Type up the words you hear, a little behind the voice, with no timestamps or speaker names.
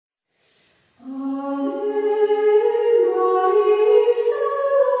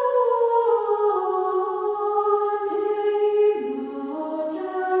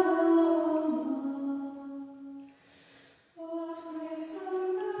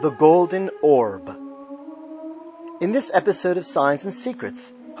The Golden Orb. In this episode of Signs and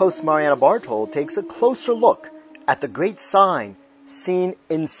Secrets, host Mariana Bartold takes a closer look at the great sign seen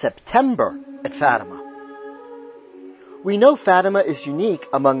in September at Fatima. We know Fatima is unique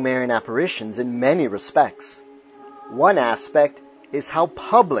among Marian apparitions in many respects. One aspect is how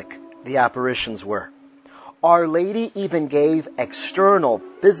public the apparitions were. Our Lady even gave external,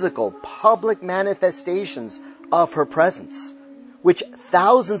 physical, public manifestations of her presence, which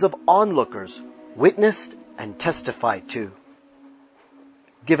thousands of onlookers witnessed and testified to.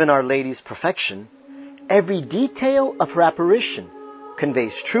 Given Our Lady's perfection, every detail of her apparition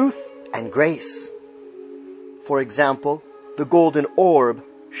conveys truth and grace. For example, the golden orb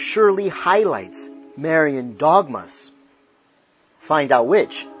surely highlights Marian dogmas. Find out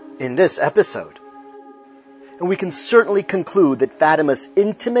which in this episode. And we can certainly conclude that Fatima's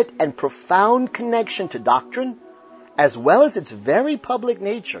intimate and profound connection to doctrine, as well as its very public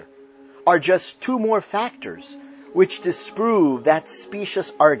nature, are just two more factors which disprove that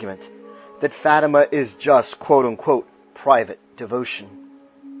specious argument that Fatima is just quote-unquote private devotion.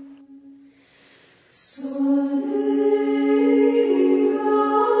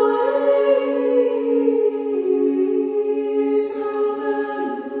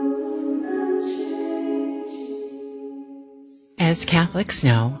 As Catholics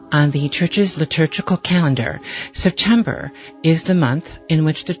know, on the Church's liturgical calendar, September is the month in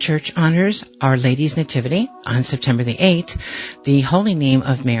which the Church honors Our Lady's Nativity on September the 8th, the Holy Name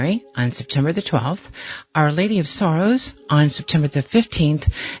of Mary on September the 12th, Our Lady of Sorrows on September the 15th,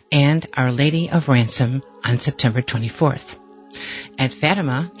 and Our Lady of Ransom on September 24th. At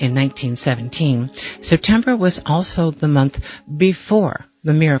Fatima in 1917, September was also the month before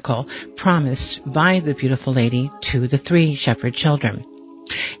the miracle promised by the beautiful lady to the 3 shepherd children.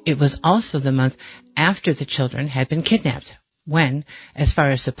 It was also the month after the children had been kidnapped, when, as far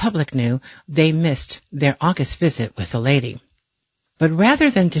as the public knew, they missed their August visit with the lady. But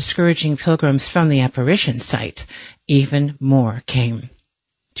rather than discouraging pilgrims from the apparition site, even more came.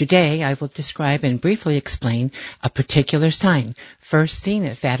 Today I will describe and briefly explain a particular sign first seen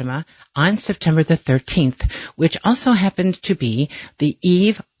at Fatima on September the 13th, which also happened to be the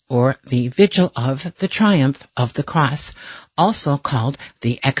eve or the vigil of the triumph of the cross, also called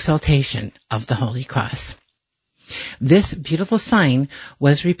the exaltation of the Holy Cross. This beautiful sign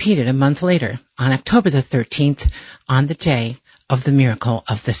was repeated a month later on October the 13th on the day of the miracle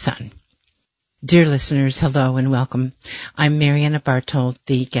of the sun. Dear listeners, hello and welcome. I'm Mariana Bartold,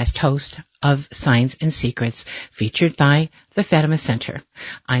 the guest host of Signs and Secrets, featured by the Fatima Center.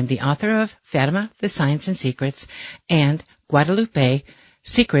 I'm the author of Fatima, the Signs and Secrets, and Guadalupe,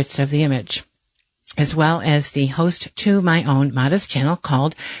 Secrets of the Image, as well as the host to my own modest channel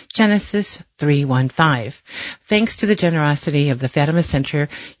called Genesis 315. Thanks to the generosity of the Fatima Center,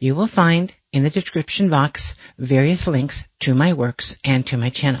 you will find in the description box various links to my works and to my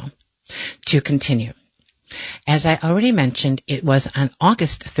channel. To continue. As I already mentioned, it was on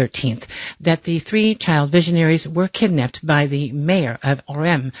August 13th that the 3 child visionaries were kidnapped by the mayor of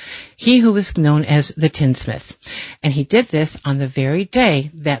Orem, he who was known as the tinsmith. And he did this on the very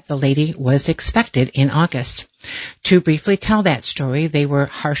day that the lady was expected in August. To briefly tell that story, they were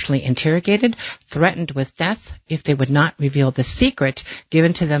harshly interrogated, threatened with death if they would not reveal the secret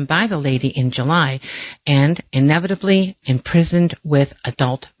given to them by the lady in July, and inevitably imprisoned with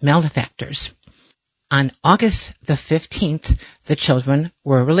adult malefactors. On August the 15th, the children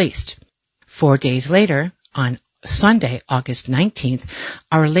were released. 4 days later, on Sunday, August 19th,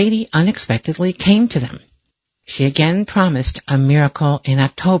 Our Lady unexpectedly came to them. She again promised a miracle in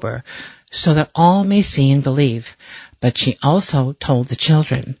October, so that all may see and believe. But she also told the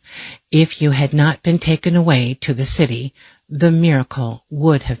children, if you had not been taken away to the city, the miracle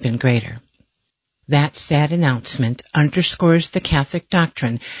would have been greater. That sad announcement underscores the Catholic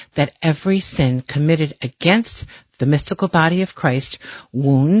doctrine that every sin committed against the mystical body of Christ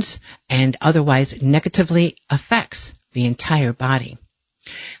wounds and otherwise negatively affects the entire body.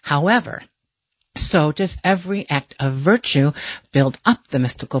 However, so does every act of virtue build up the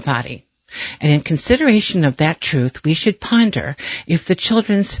mystical body. And in consideration of that truth, we should ponder if the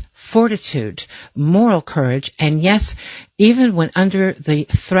children's fortitude, moral courage, and yes, even when under the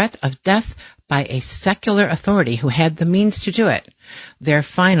threat of death by a secular authority who had the means to do it, their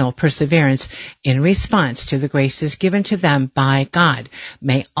final perseverance in response to the graces given to them by God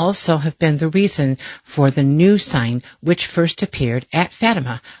may also have been the reason for the new sign which first appeared at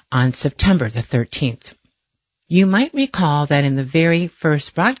Fatima on September the 13th. You might recall that in the very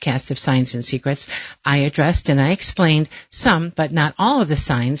first broadcast of Signs and Secrets, I addressed and I explained some, but not all of the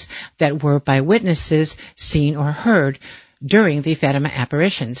signs that were by witnesses seen or heard during the Fatima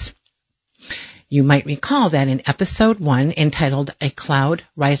apparitions. You might recall that in episode 1, entitled A Cloud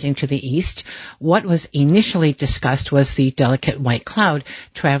Rising to the East, what was initially discussed was the delicate white cloud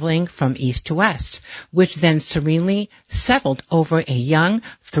traveling from east to west, which then serenely settled over a young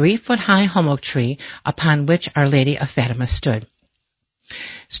 3-foot-high hummock tree upon which Our Lady of Fatima stood.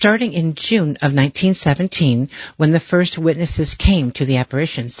 Starting in June of 1917, when the first witnesses came to the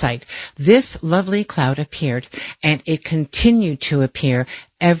apparition site, this lovely cloud appeared, and it continued to appear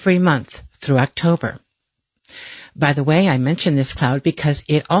every month through October. By the way, I mention this cloud because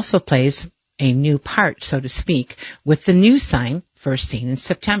it also plays a new part, so to speak, with the new sign first seen in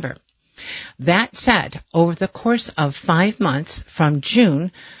September. That said, over the course of 5 months, from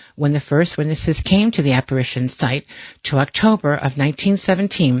June, when the first witnesses came to the apparition site, to October of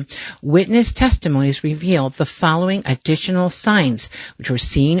 1917, witness testimonies revealed the following additional signs which were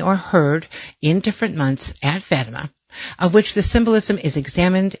seen or heard in different months at Fatima, of which the symbolism is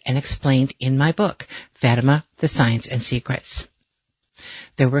examined and explained in my book, Fatima, the Signs and Secrets.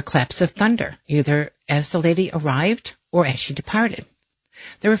 There were claps of thunder, either as the lady arrived or as she departed.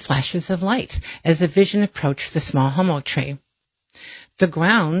 There were flashes of light as the vision approached the small hummock tree. The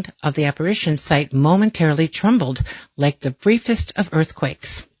ground of the apparition site momentarily trembled like the briefest of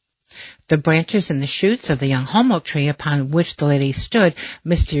earthquakes. The branches and the shoots of the young hummock tree upon which the lady stood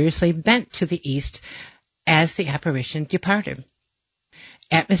mysteriously bent to the east as the apparition departed.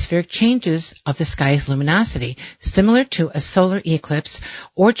 Atmospheric changes of the sky's luminosity, similar to a solar eclipse,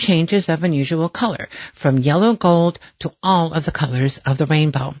 or changes of unusual color, from yellow gold to all of the colors of the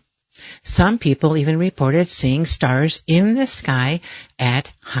rainbow. Some people even reported seeing stars in the sky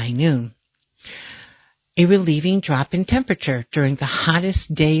at high noon. A relieving drop in temperature during the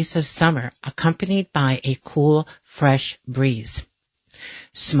hottest days of summer, accompanied by a cool, fresh breeze.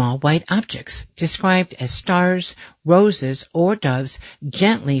 Small white objects, described as stars, roses, or doves,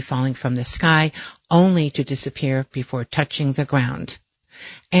 gently falling from the sky, only to disappear before touching the ground.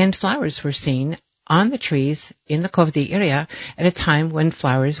 And flowers were seen on the trees in the Kovdi area at a time when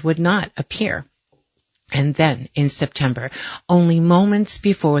flowers would not appear. And then, in September, only moments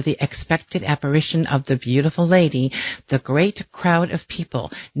before the expected apparition of the beautiful lady, the great crowd of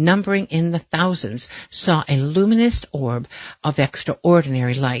people, numbering in the thousands, saw a luminous orb of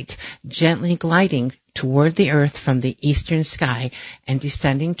extraordinary light, gently gliding toward the earth from the eastern sky and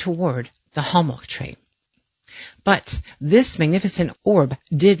descending toward the hummock tree. But this magnificent orb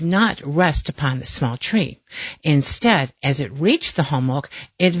did not rest upon the small tree. Instead, as it reached the hummock,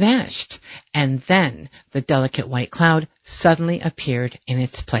 it vanished, and then the delicate white cloud suddenly appeared in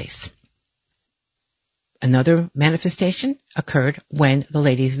its place. Another manifestation occurred when the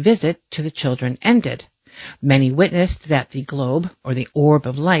lady's visit to the children ended. Many witnessed that the globe, or the orb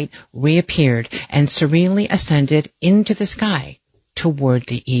of light, reappeared and serenely ascended into the sky toward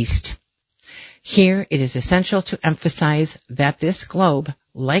the east. Here it is essential to emphasize that this globe,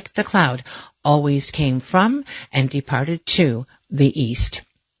 like the cloud, always came from and departed to the east.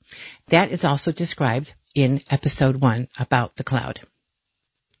 That is also described in episode 1 about the cloud.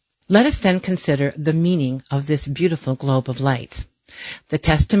 Let us then consider the meaning of this beautiful globe of light. The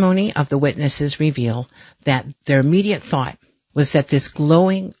testimony of the witnesses reveal that their immediate thought was that this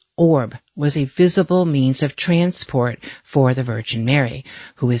glowing orb was a visible means of transport for the Virgin Mary,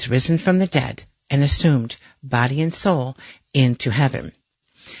 who is risen from the dead and assumed body and soul into heaven.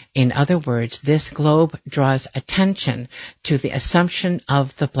 In other words, this globe draws attention to the Assumption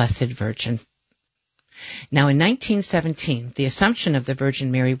of the Blessed Virgin. Now, in 1917, the Assumption of the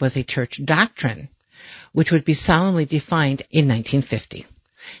Virgin Mary was a church doctrine, which would be solemnly defined in 1950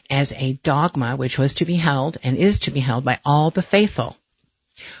 as a dogma which was to be held and is to be held by all the faithful.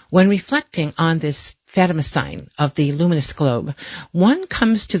 When reflecting on this Fatima sign of the luminous globe, one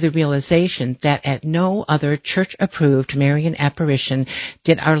comes to the realization that at no other church-approved Marian apparition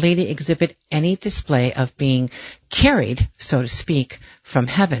did Our Lady exhibit any display of being carried, so to speak, from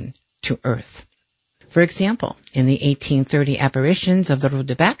heaven to earth. For example, in the 1830 apparitions of the Rue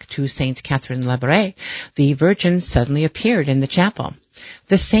de Bec to Saint Catherine Labouré, the Virgin suddenly appeared in the chapel.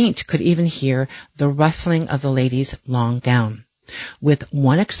 The saint could even hear the rustling of the lady's long gown. With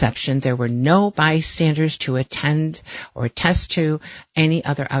one exception, there were no bystanders to attend or attest to any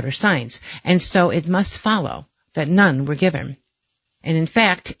other outer signs, and so it must follow that none were given. And in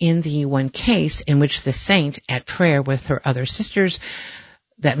fact, in the one case in which the saint, at prayer with her other sisters,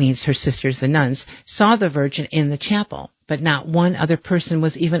 that means her sisters the nuns, saw the Virgin in the chapel, but not one other person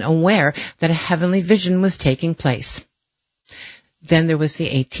was even aware that a heavenly vision was taking place. Then there was the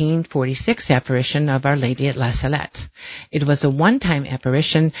 1846 apparition of Our Lady at La Salette. It was a one-time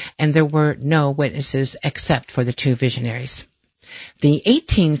apparition, and there were no witnesses except for the two visionaries. The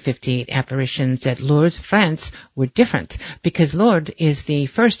 1858 apparitions at Lourdes, France were different because Lourdes is the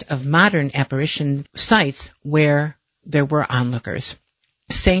first of modern apparition sites where there were onlookers.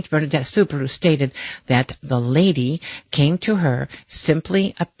 Saint Bernadette Soubirous stated that the lady came to her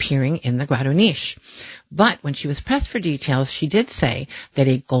simply appearing in the grotto niche. But when she was pressed for details, she did say that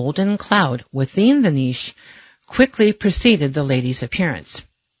a golden cloud within the niche quickly preceded the lady's appearance.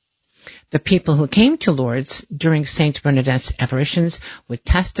 The people who came to Lourdes during Saint Bernadette's apparitions would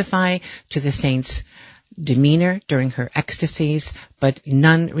testify to the saint's demeanor during her ecstasies, but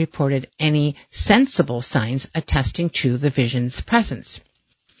none reported any sensible signs attesting to the vision's presence.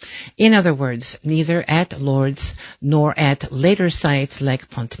 In other words, neither at Lourdes nor at later sites like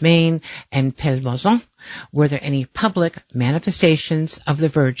Pont-Maine and Pelvoisin were there any public manifestations of the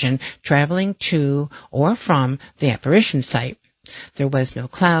Virgin traveling to or from the apparition site. There was no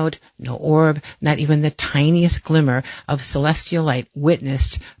cloud, no orb, not even the tiniest glimmer of celestial light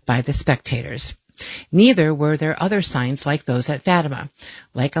witnessed by the spectators. Neither were there other signs like those at Fatima,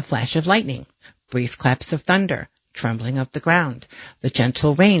 like a flash of lightning, brief claps of thunder, trembling of the ground, the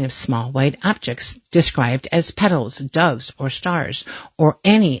gentle rain of small white objects described as petals, doves, or stars, or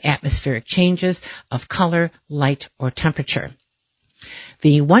any atmospheric changes of color, light, or temperature.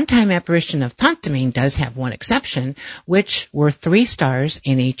 The one-time apparition of Pont-Maine does have one exception, which were 3 stars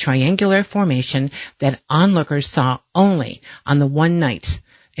in a triangular formation that onlookers saw only on the one night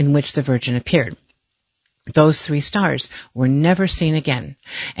in which the Virgin appeared. Those 3 stars were never seen again.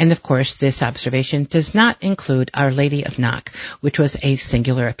 And of course, this observation does not include Our Lady of Knock, which was a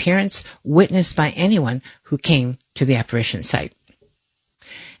singular appearance witnessed by anyone who came to the apparition site.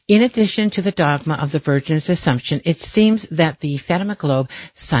 In addition to the dogma of the Virgin's Assumption, it seems that the Fatima globe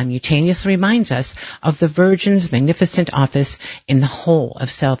simultaneously reminds us of the Virgin's magnificent office in the whole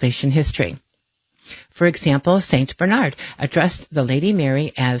of salvation history. For example, Saint Bernard addressed the Lady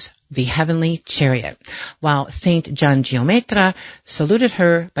Mary as the heavenly chariot, while Saint John Geometra saluted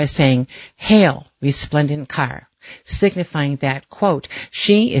her by saying, "Hail, resplendent car," signifying that, quote,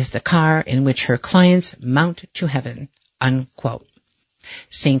 she is the car in which her clients mount to heaven, unquote.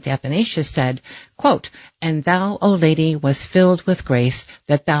 Saint Athanasius said, quote, "And thou, O Lady, was filled with grace,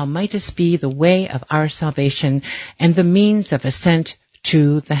 that thou mightest be the way of our salvation and the means of ascent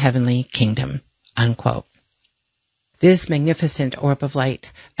to the heavenly kingdom," unquote. This magnificent orb of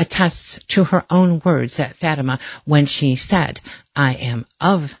light attests to her own words at Fatima when she said, "I am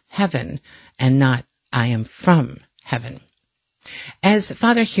of heaven," and not "I am from heaven." As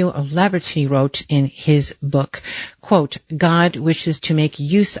Father Hugh O'Laverty wrote in his book, quote, "God wishes to make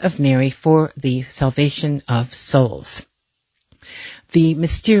use of Mary for the salvation of souls." The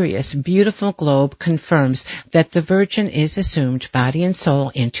mysterious, beautiful globe confirms that the Virgin is assumed body and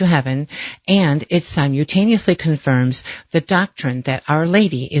soul into heaven, and it simultaneously confirms the doctrine that Our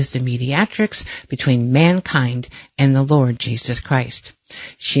Lady is the mediatrix between mankind and the Lord Jesus Christ.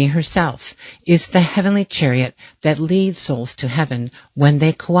 She herself is the heavenly chariot that leads souls to heaven when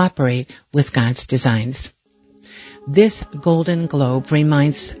they cooperate with God's designs. This golden globe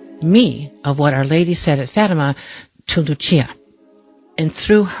reminds me of what Our Lady said at Fatima to Lucia, and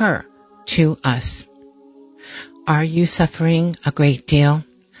through her to us. Are you suffering a great deal?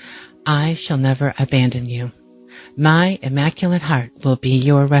 I shall never abandon you. My Immaculate Heart will be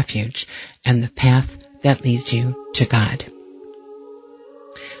your refuge and the path that leads you to God.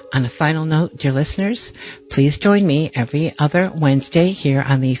 On a final note, dear listeners, please join me every other Wednesday here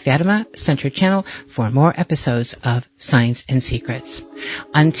on the Fatima Center channel for more episodes of Signs and Secrets.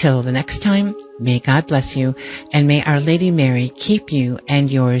 Until the next time, may God bless you, and may Our Lady Mary keep you and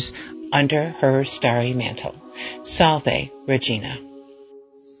yours under her starry mantle. Salve, Regina.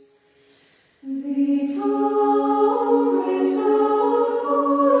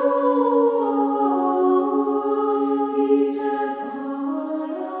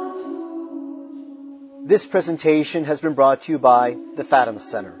 This presentation has been brought to you by the Fatima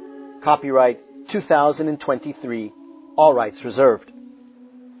Center. Copyright 2023. All rights reserved.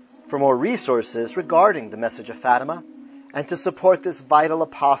 For more resources regarding the message of Fatima and to support this vital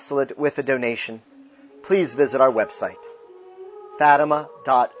apostolate with a donation, please visit our website,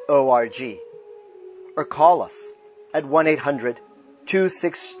 fatima.org, or call us at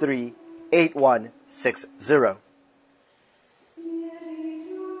 1-800-263-8160.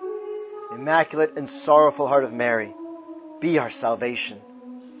 Immaculate and sorrowful Heart of Mary, be our salvation.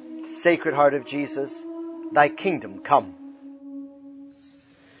 Sacred Heart of Jesus, thy kingdom come.